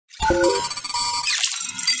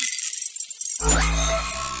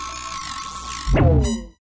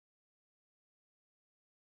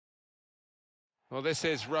Well, this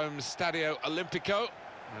is Rome's Stadio Olimpico,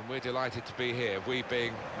 and we're delighted to be here, we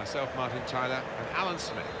being myself, Martin Tyler, and Alan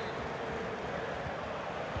Smith.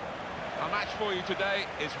 Our match for you today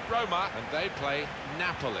is Roma, and they play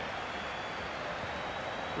Napoli.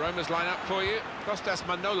 Roma's lineup for you: Kostas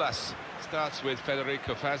Manolas starts with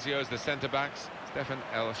Federico Fazio as the centre-backs. Stefan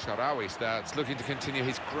El Shaarawy starts, looking to continue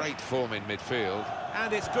his great form in midfield.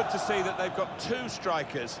 And it's good to see that they've got two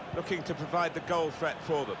strikers looking to provide the goal threat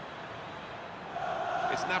for them.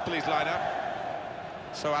 It's Napoli's lineup.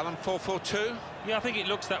 So, Alan, 4-4-2? Yeah, I think it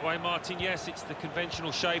looks that way, Martin. Yes, it's the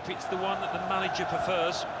conventional shape. It's the one that the manager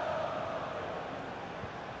prefers.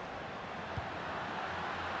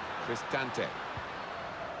 Cristante.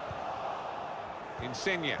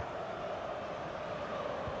 Insigne.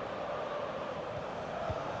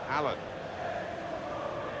 Allen.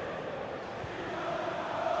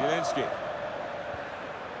 Zielinski.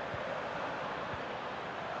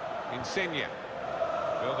 Insigne.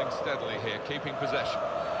 Building steadily here, keeping possession.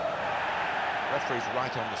 Referee's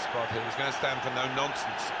right on the spot here. He's going to stand for no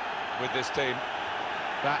nonsense with this team.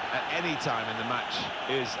 That, at any time in the match,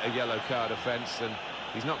 is a yellow card offence, and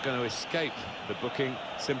he's not going to escape the booking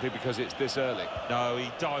simply because it's this early. No,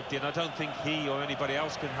 he dived in. I don't think he or anybody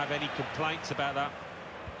else can have any complaints about that.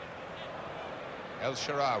 El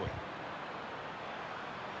Shaarawy.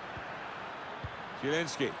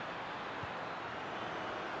 Zielinski.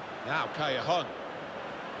 Now Callejon.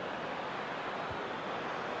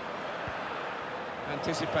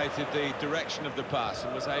 Anticipated the direction of the pass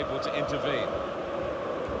and was able to intervene.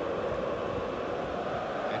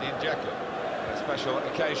 And in Dzeko, a special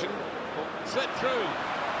occasion, slipped through.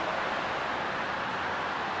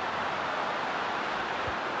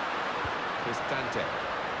 Cristante.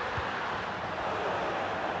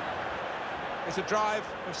 It's a drive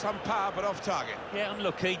of some power, but off target. Yeah,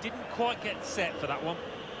 unlucky. Didn't quite get set for that one.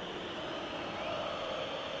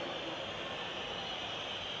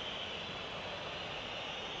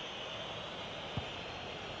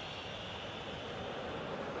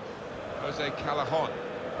 Jose Callejon.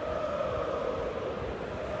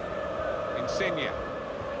 Insigne.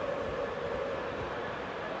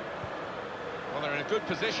 Well, they're in a good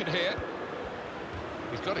position here.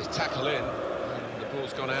 He's got his tackle in, and the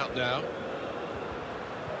ball's gone out now.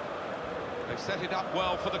 They've set it up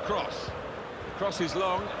well for the cross. The cross is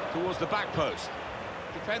long towards the back post.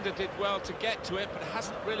 The defender did well to get to it, but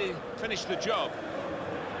hasn't really finished the job.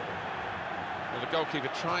 Well, the goalkeeper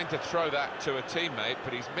trying to throw that to a teammate,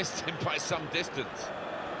 but he's missed him by some distance.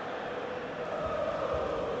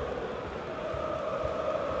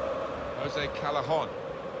 Jose Callejon.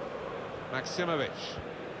 Maximovic.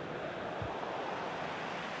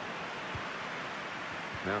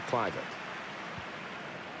 Now Kluivert.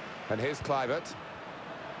 And here's Kluivert.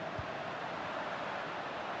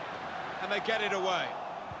 And they get it away.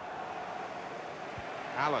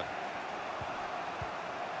 Allen.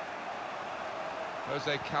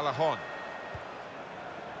 Jose Callejon.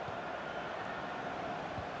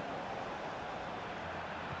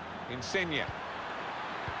 Insigne.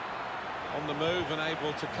 On the move and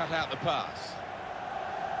able to cut out the pass.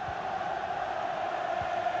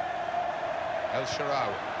 El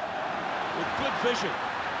Shaarawy. With good vision.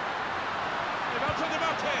 They've opened them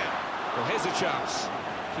up here. Well, here's a chance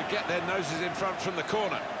to get their noses in front from the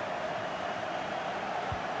corner.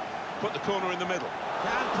 Put the corner in the middle.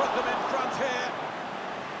 Can put them in front here.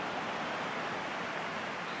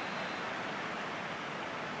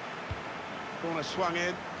 Corner swung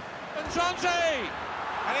in. And Zonzi!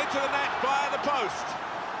 And into the net via the post.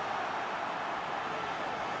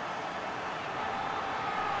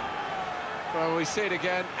 Well, we see it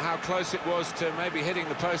again, how close it was to maybe hitting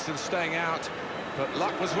the post and staying out. But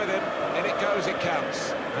luck was with him. In it goes, it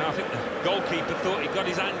counts. Now, I think the goalkeeper thought he got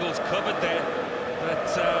his angles covered there. But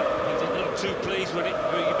he was not too pleased when it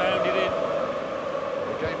rebounded in.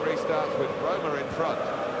 The game restarts with Roma in front.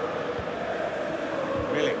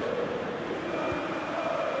 Milik.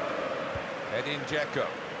 Edin Dzeko.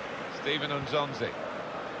 Steven Nzonzi.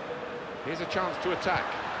 Here's a chance to attack.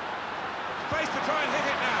 Space to try and hit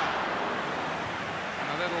it now. And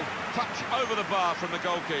a little touch over the bar from the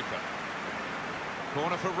goalkeeper.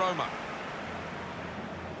 Corner for Roma.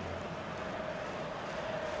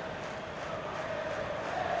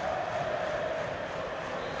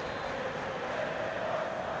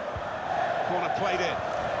 Corner played in.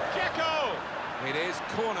 Dzeko! It is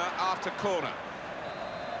corner after corner.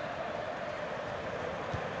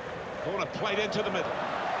 Corner played into the middle.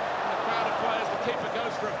 And the crowd of players, the keeper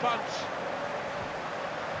goes for a punch.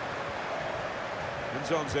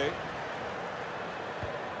 Nzonzi.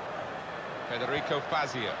 Federico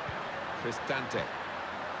Fazio. Cristante.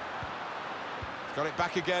 Got it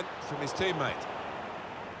back again from his teammate.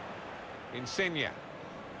 Insigne.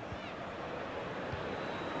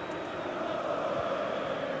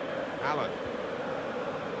 Allen.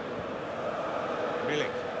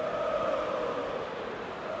 Milik.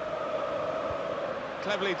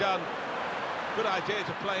 Cleverly done. Good idea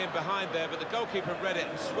to play in behind there, but the goalkeeper read it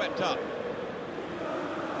and swept up.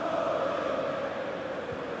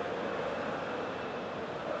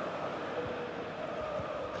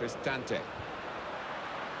 Cristante.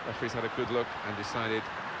 Referee's had a good look and decided,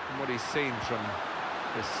 from what he's seen from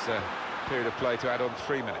this period of play, to add on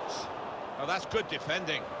 3 minutes. Oh, that's good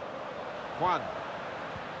defending. Juan.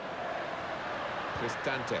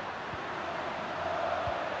 Cristante.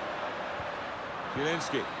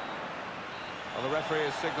 Zielinski. Well, the referee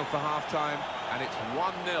has signalled for half-time, and it's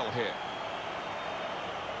 1-0 here.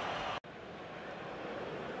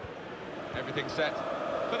 Everything set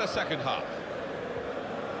for the second half.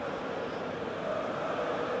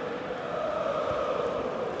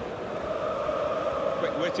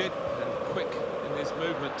 Quick-witted and quick in his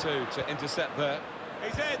movement too to intercept there.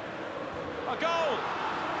 He's in! A goal!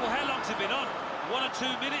 Well, how long's it been on? 1 or 2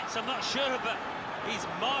 minutes? I'm not sure, but he's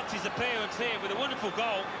marked his appearance here with a wonderful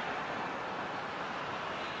goal.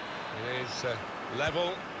 It is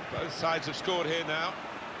level. Both sides have scored here now.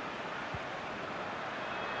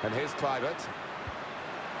 And here's Kluivert.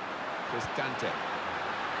 Cristante.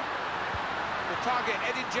 The target,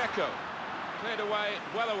 Edin Dzeko. Cleared away,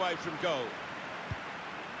 well away from goal.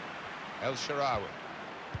 El Shaarawy.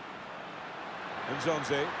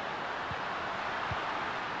 Nzonzi.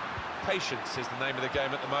 Patience is the name of the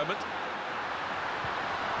game at the moment.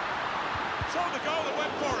 Saw the goal and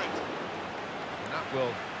went for it. And that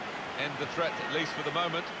will end the threat, at least for the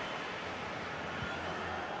moment.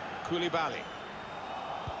 Koulibaly.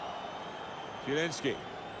 Zielinski.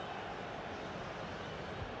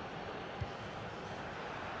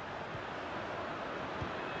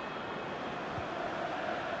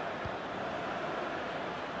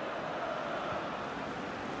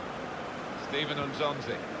 Steven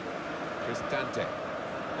Nzonzi. Cristante.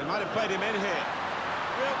 They might have played him in here.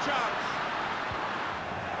 Real chance.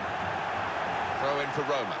 Throw in for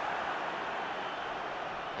Roma.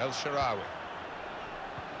 El Shaarawy.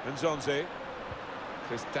 Nzonzi.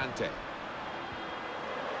 Cristante.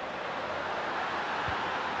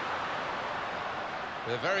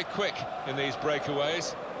 They're very quick in these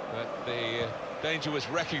breakaways, but the danger was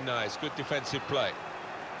recognised. Good defensive play.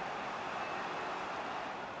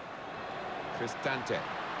 Cristante.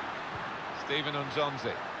 Steven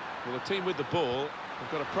Nzonzi. Well, the team with the ball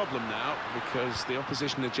have got a problem now because the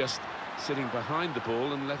opposition are just sitting behind the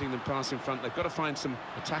ball and letting them pass in front. They've got to find some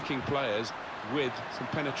attacking players with some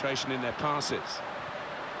penetration in their passes.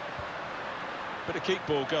 Bit of keep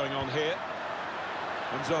ball going on here.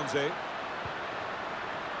 Nzonzi.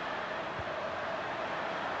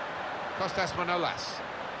 Costas Manolas.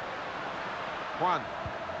 Juan.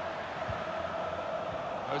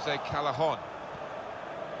 Jose Callejon.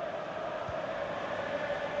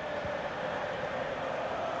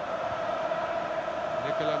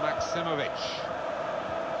 Nikola Maximovic.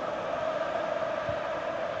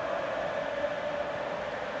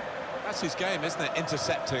 That's his game, isn't it?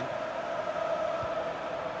 Intercepting.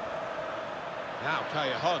 Now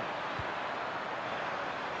Callejon.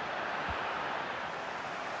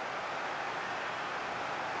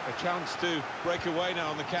 A chance to break away now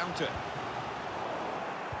on the counter.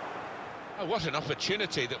 Oh, what an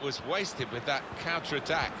opportunity that was wasted with that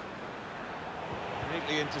counter-attack.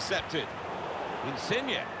 Neatly intercepted.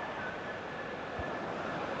 Insigne.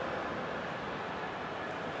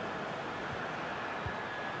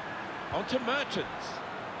 On to Mertens.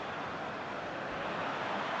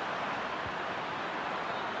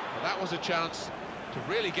 Well, that was a chance to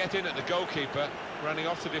really get in at the goalkeeper, running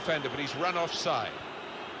off the defender, but he's run offside.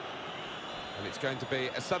 And it's going to be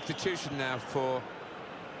a substitution now for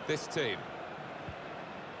this team.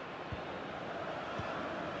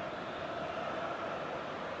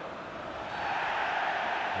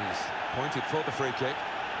 He's pointed for the free kick.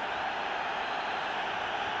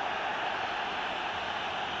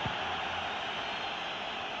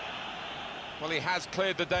 Well, he has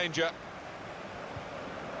cleared the danger.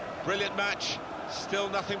 Brilliant match. Still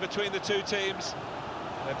nothing between the two teams.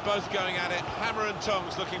 They're both going at it, hammer and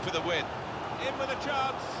tongs, looking for the win. In with a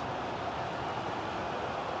chance.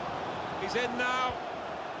 He's in now.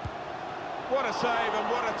 What a save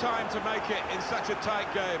and what a time to make it in such a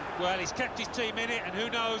tight game. Well, he's kept his team in it, and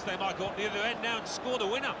who knows, they might go up the other end now and score the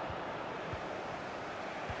winner.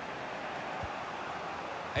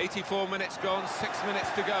 84 minutes gone, 6 minutes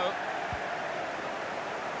to go.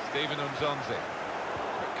 Steven Umzonzi.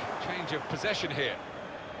 Quick change of possession here.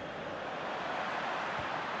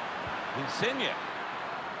 Insigne.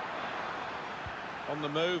 On the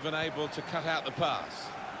move and able to cut out the pass.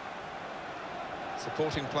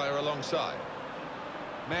 Supporting player alongside.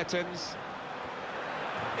 Mertens.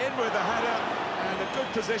 In with the header. And a good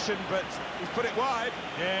position, but he's put it wide.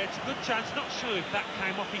 Yeah, it's a good chance. Not sure if that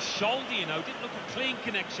came off his shoulder, you know. Didn't look a clean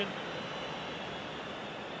connection.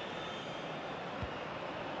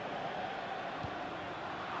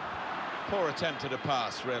 Poor attempt at a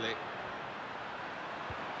pass, really.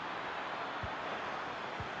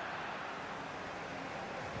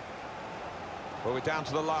 Well, we're down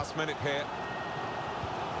to the last minute here.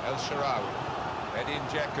 El Shaarawy. Edin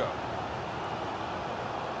Dzeko.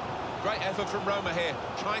 Great effort from Roma here,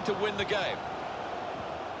 trying to win the game.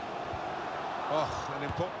 Oh, an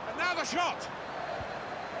important... And now the shot!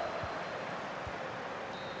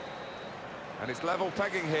 And it's level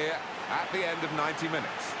pegging here at the end of 90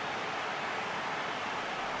 minutes.